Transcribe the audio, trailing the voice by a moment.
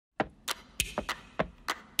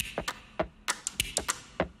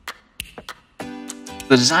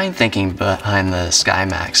The design thinking behind the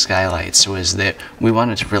SkyMax Skylights was that we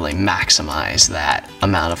wanted to really maximize that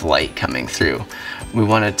amount of light coming through. We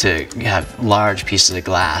wanted to have large pieces of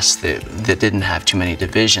glass that didn't have too many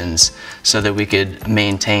divisions so that we could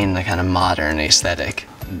maintain the kind of modern aesthetic.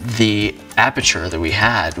 The aperture that we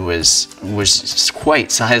had was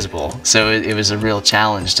quite sizable, so it was a real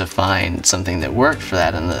challenge to find something that worked for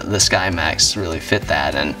that, and the SkyMax really fit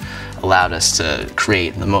that and allowed us to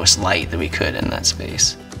create the most light that we could in that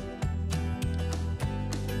space.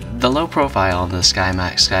 The low profile of the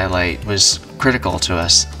SkyMax Skylight was critical to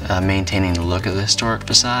us maintaining the look of the historic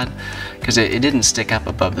facade, because it didn't stick up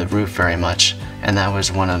above the roof very much, and that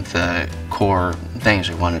was one of the core things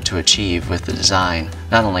we wanted to achieve with the design.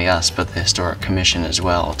 Not only us, but the Historic Commission as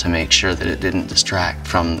well, to make sure that it didn't distract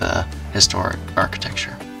from the historic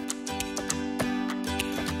architecture.